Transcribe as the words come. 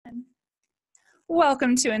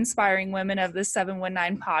Welcome to Inspiring Women of the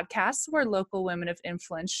 719 podcast, where local women of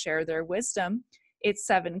influence share their wisdom. It's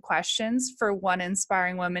 7 questions for one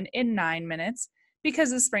inspiring woman in 9 minutes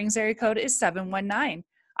because the Springs area code is 719.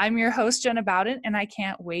 I'm your host, Jenna Bowden, and I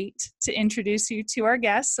can't wait to introduce you to our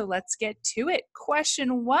guests. So let's get to it.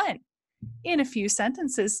 Question 1. In a few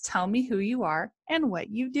sentences, tell me who you are and what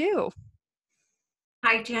you do.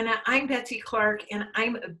 Hi, Jenna. I'm Betsy Clark, and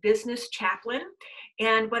I'm a business chaplain.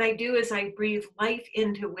 And what I do is I breathe life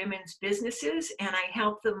into women's businesses, and I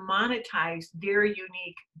help them monetize their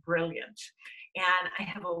unique brilliance. And I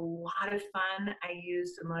have a lot of fun. I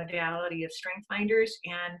use the modality of Strength Finders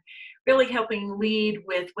and really helping lead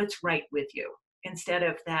with what's right with you instead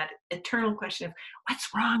of that eternal question of what's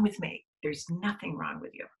wrong with me? There's nothing wrong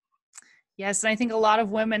with you. Yes, and I think a lot of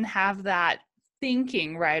women have that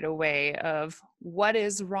thinking right away of what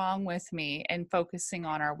is wrong with me and focusing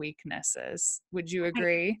on our weaknesses. Would you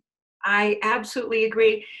agree? I absolutely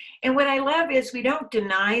agree. And what I love is we don't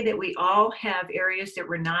deny that we all have areas that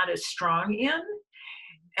we're not as strong in.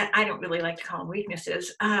 And I don't really like to call them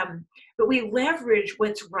weaknesses, but we leverage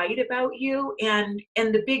what's right about you. And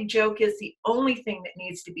the big joke is the only thing that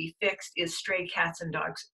needs to be fixed is stray cats and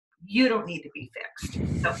dogs. You don't need to be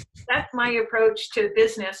fixed. So that's my approach to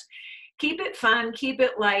business. Keep it fun, keep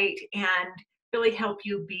it light, and really help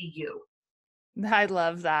you be you. I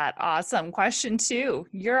love that. Awesome. Question 2.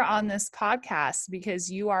 You're on this podcast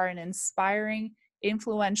because you are an inspiring,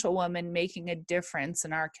 influential woman making a difference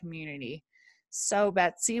in our community. So,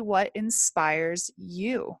 Betsy, what inspires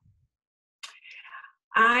you?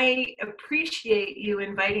 I appreciate you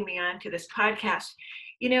inviting me onto this podcast.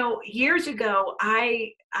 You know, years ago,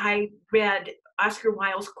 I read Oscar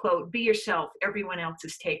Wilde's quote, "Be yourself, everyone else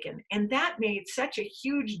is taken." And that made such a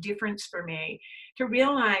huge difference for me to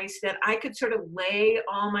realize that I could sort of lay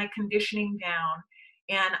all my conditioning down.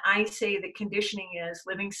 And I say that conditioning is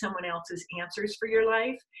living someone else's answers for your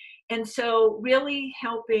life. And so really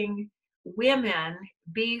helping women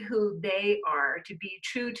be who they are, to be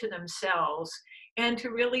true to themselves, and to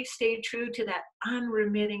really stay true to that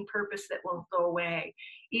unremitting purpose that won't go away.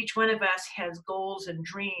 Each one of us has goals and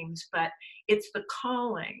dreams, but it's the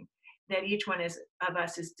calling that each one of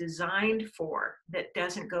us is designed for that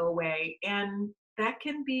doesn't go away. And that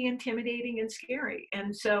can be intimidating and scary.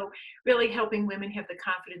 And so really helping women have the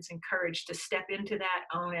confidence and courage to step into that,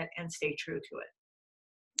 own it, and stay true to it.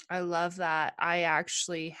 I love that. I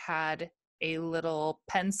actually had a little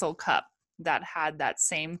pencil cup that had that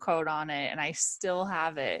same quote on it, and I still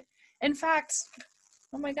have it. In fact,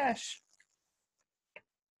 oh my gosh,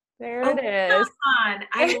 there it is. Come on.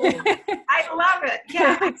 I love it.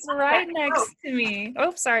 Yeah. It's right next to me.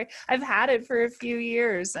 Oh, sorry. I've had it for a few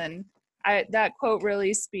years, and that quote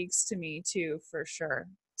really speaks to me too, for sure.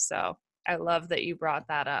 So I love that you brought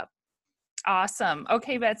that up. Awesome.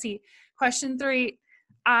 Okay, Betsy, question 3.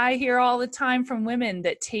 I hear all the time from women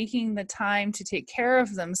that taking the time to take care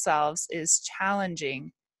of themselves is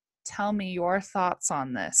challenging. Tell me your thoughts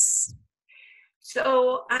on this.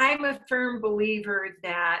 So I'm a firm believer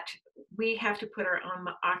that we have to put our own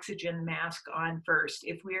oxygen mask on first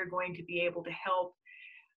if we are going to be able to help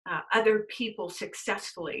other people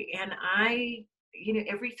successfully. And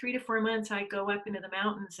every 3 to 4 months, I go up into the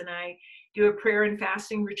mountains and I do a prayer and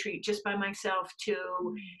fasting retreat just by myself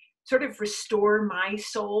to sort of restore my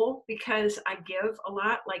soul, because I give a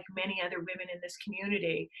lot, like many other women in this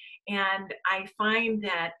community. And I find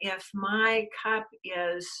that if my cup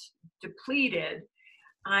is depleted,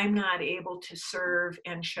 I'm not able to serve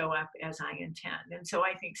and show up as I intend. And so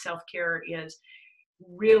I think self-care is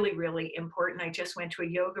really, really important. I just went to a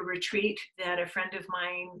yoga retreat that a friend of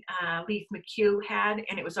mine, Leith McHugh, had,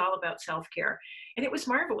 and it was all about self-care. And it was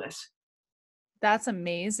marvelous. That's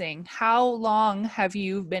amazing. How long have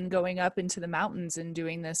you been going up into the mountains and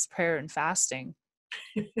doing this prayer and fasting?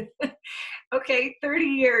 Okay, 30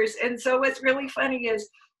 years. And so what's really funny is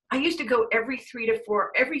I used to go every 3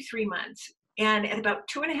 months. And at about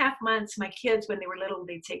 2.5 months, my kids, when they were little,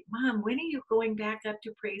 they'd say, "Mom, when are you going back up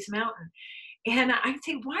to Praise Mountain?" And I'd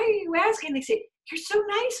say, "Why are you asking?" They say, "You're so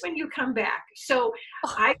nice when you come back." So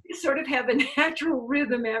I just sort of have a natural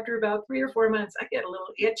rhythm. After about 3 or 4 months, I get a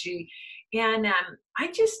little itchy. And I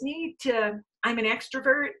just need to, I'm an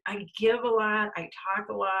extrovert. I give a lot. I talk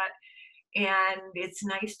a lot. And it's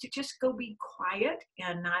nice to just go be quiet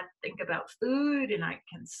and not think about food. And I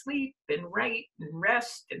can sleep and write and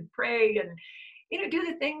rest and pray and, do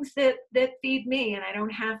the things that feed me. And I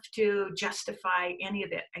don't have to justify any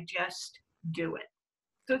of it. I just do it.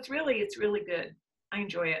 So it's really good. I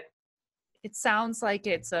enjoy it. It sounds like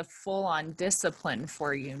it's a full-on discipline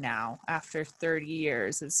for you now after 30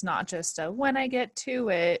 years. It's not just a when I get to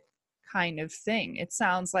it kind of thing. It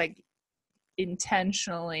sounds like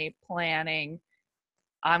intentionally planning,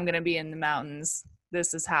 I'm going to be in the mountains,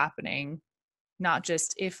 this is happening, not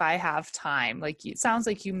just if I have time. Like, it sounds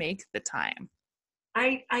like you make the time.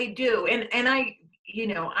 I do. And I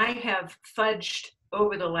have fudged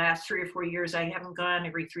over the last 3 or 4 years. I haven't gone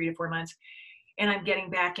every 3 to 4 months, and I'm getting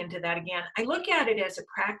back into that again. I look at it as a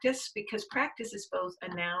practice because practice is both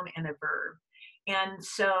a noun and a verb. And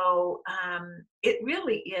so it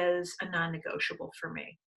really is a non-negotiable for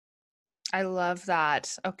me. I love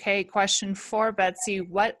that. Okay, question 4, Betsy.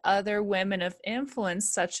 What other women of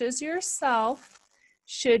influence, such as yourself,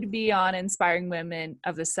 should be on Inspiring Women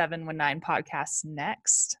of the 719 podcast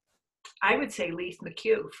next? I would say Leith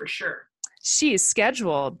McHugh for sure. She's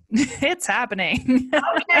scheduled. It's happening.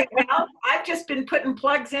 Okay, well, I've just been putting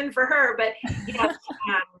plugs in for her, but yes,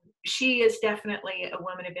 she is definitely a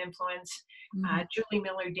woman of influence. Julie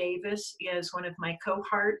Miller Davis is one of my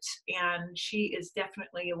cohorts, and she is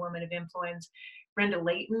definitely a woman of influence. Brenda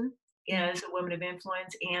Layton is a woman of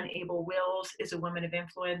influence. Ann Abel Wills is a woman of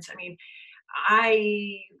influence. I mean,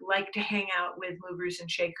 I like to hang out with movers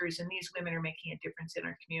and shakers, and these women are making a difference in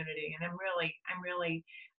our community, and I'm really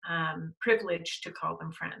privileged to call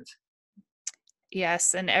them friends.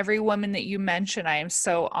 Yes, and every woman that you mention, I am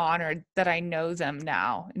so honored that I know them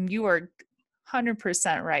now. And you are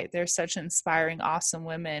 100% right. They're such inspiring, awesome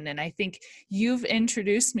women. And I think you've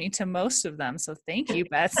introduced me to most of them. So thank you,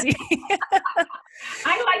 Betsy.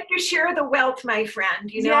 I like to share the wealth, my friend.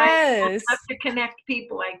 Yes. I love to connect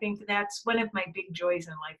people. I think that's one of my big joys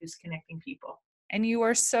in life is connecting people. And you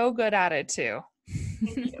are so good at it too.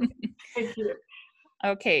 Thank you. Thank you.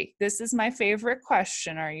 Okay, this is my favorite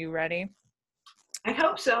question. Are you ready? I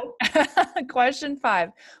hope so. Question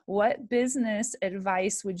 5. What business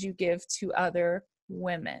advice would you give to other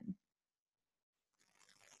women?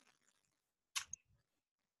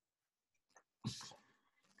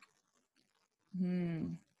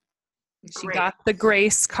 She got the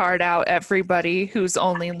grace card out, everybody who's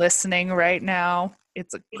only listening right now.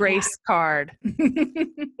 It's a grace card.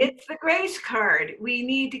 It's the grace card. We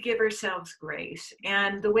need to give ourselves grace.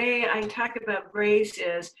 And the way I talk about grace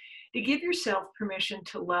is to give yourself permission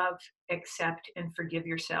to love, accept, and forgive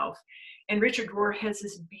yourself. And Richard Rohr has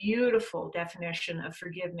this beautiful definition of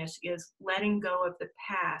forgiveness is letting go of the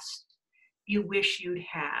past you wish you'd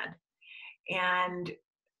had. And,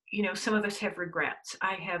 some of us have regrets.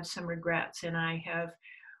 I have some regrets, and I have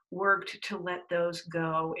worked to let those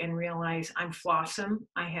go and realize I'm flawsome.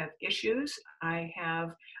 I have issues. I have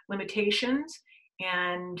limitations.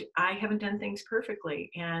 And I haven't done things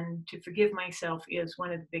perfectly. And to forgive myself is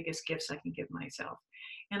one of the biggest gifts I can give myself.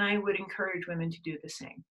 And I would encourage women to do the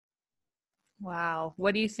same. Wow.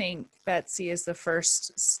 What do you think, Betsy, is the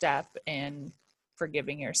first step in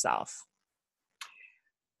forgiving yourself?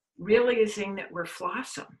 Realizing that we're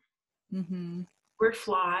flawsome. Mm-hmm. We're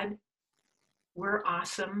flawed. We're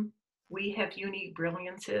awesome. We have unique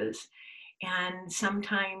brilliances. And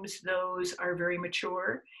sometimes those are very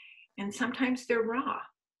mature. And sometimes they're raw.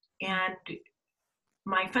 And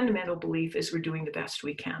my fundamental belief is we're doing the best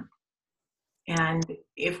we can. And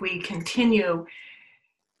if we continue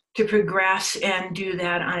to progress and do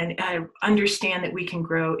that, I understand that we can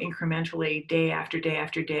grow incrementally day after day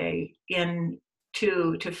after day. In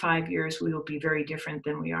 2 to 5 years, we will be very different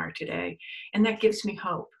than we are today. And that gives me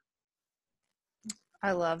hope.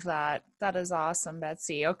 I love that. That is awesome,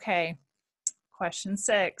 Betsy. Okay. Question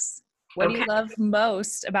 6. What do you love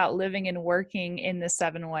most about living and working in the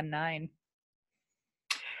 719?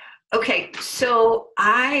 Okay, so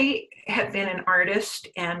I have been an artist,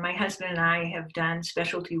 and my husband and I have done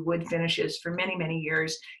specialty wood finishes for many, many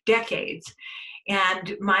years, decades.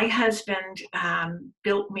 And my husband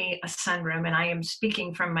built me a sunroom, and I am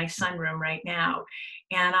speaking from my sunroom right now.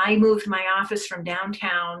 And I moved my office from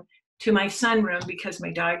downtown to my sunroom because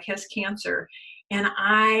my dog has cancer. And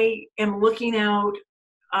I am looking out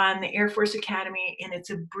on the Air Force Academy, and it's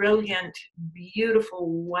a brilliant, beautiful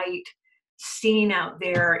white scene out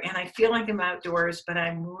there. And I feel like I'm outdoors, but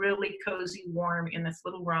I'm really cozy, warm in this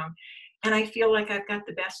little room. And I feel like I've got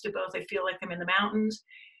the best of both. I feel like I'm in the mountains,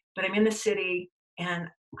 but I'm in the city, and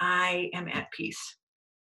I am at peace.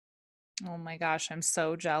 Oh my gosh, I'm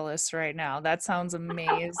so jealous right now. That sounds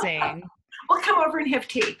amazing. Well, come over and have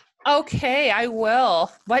tea. Okay, I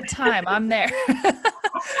will. What time? I'm there.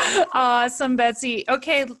 Awesome, Betsy.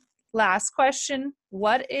 Okay, last question.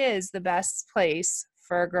 What is the best place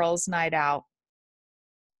for a girls' night out?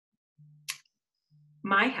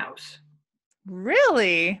 My house.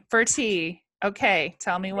 Really? For tea? Okay,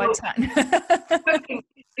 tell me what time.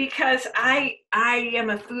 Because I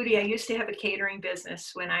am a foodie. I used to have a catering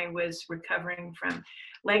business when I was recovering from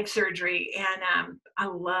leg surgery, and I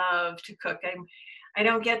love to cook. I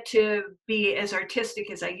don't get to be as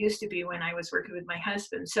artistic as I used to be when I was working with my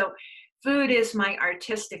husband. So food is my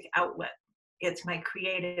artistic outlet. It's my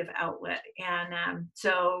creative outlet. And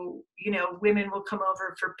so, women will come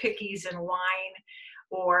over for pickies and wine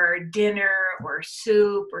or dinner or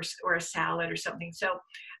soup or a salad or something. So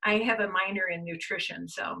I have a minor in nutrition.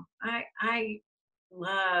 So I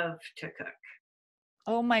love to cook.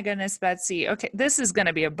 Oh my goodness, Betsy. Okay, this is going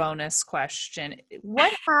to be a bonus question.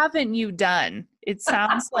 What haven't you done? It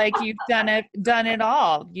sounds like you've done it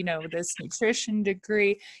all. This nutrition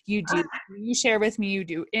degree, you share with me you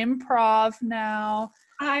do improv now.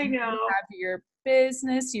 I You know. have your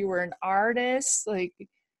business, you were an artist. Like,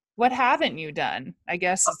 what haven't you done? I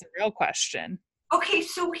guess is the real question. Okay,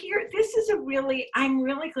 so I'm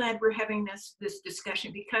really glad we're having this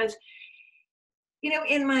discussion because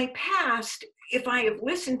in my past, if I have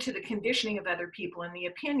listened to the conditioning of other people and the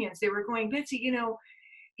opinions, they were going, Betsy,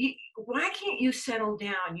 why can't you settle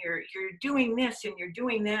down? You're doing this and you're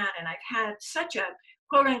doing that, and I've had such a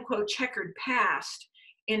quote unquote checkered past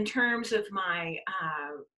in terms of my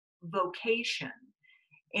vocation.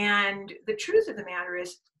 And the truth of the matter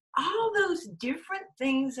is, all those different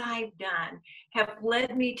things I've done have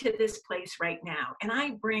led me to this place right now. And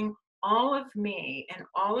I bring all of me and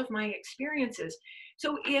all of my experiences.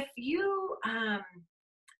 So if you,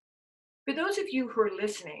 for those of you who are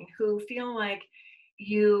listening who feel like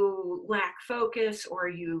you lack focus or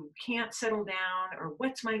you can't settle down or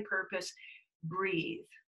what's my purpose, breathe.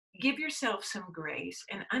 Give yourself some grace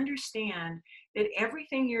and understand that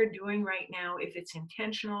everything you're doing right now, if it's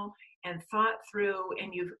intentional and thought through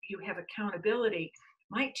and you have accountability,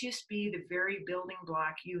 might just be the very building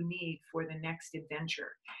block you need for the next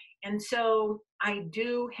adventure. And so I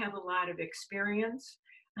do have a lot of experience,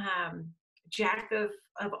 jack of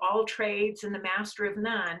all trades and the master of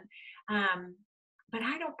none. But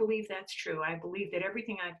I don't believe that's true. I believe that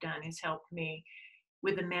everything I've done has helped me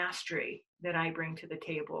with the mastery that I bring to the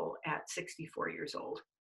table at 64 years old.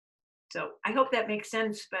 So I hope that makes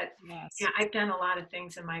sense. But Yes. yeah, I've done a lot of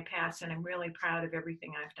things in my past, and I'm really proud of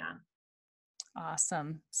everything I've done.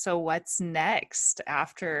 Awesome. So what's next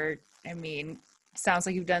sounds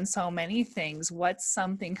like you've done so many things. What's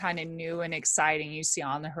something kind of new and exciting you see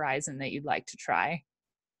on the horizon that you'd like to try?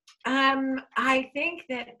 I think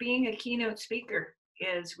that being a keynote speaker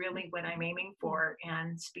is really what I'm aiming for,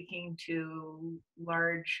 and speaking to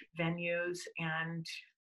large venues and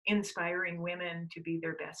inspiring women to be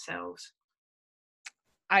their best selves.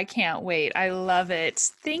 I can't wait. I love it.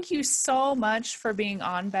 Thank you so much for being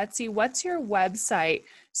on, Betsy. What's your website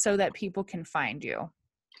so that people can find you?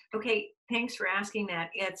 Okay, thanks for asking that.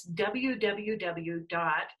 It's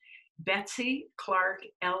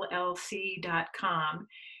www.betsyclarkllc.com.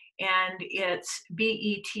 And it's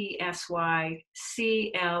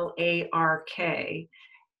BetsyClark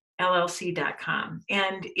LLC.com.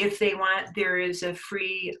 And if they want, there is a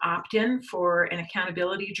free opt-in for an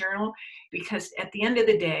accountability journal, because at the end of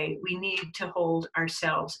the day, we need to hold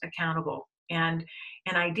ourselves accountable. And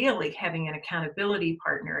ideally, having an accountability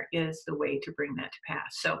partner is the way to bring that to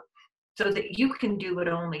pass. So that you can do what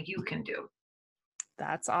only you can do.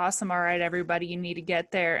 That's awesome. All right, everybody, you need to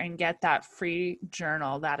get there and get that free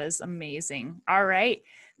journal. That is amazing. All right.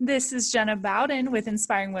 This is Jenna Bowden with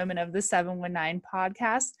Inspiring Women of the 719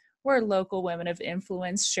 podcast, where local women of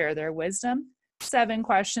influence share their wisdom. 7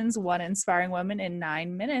 questions, 1 inspiring woman in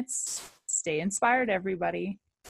 9 minutes. Stay inspired, everybody.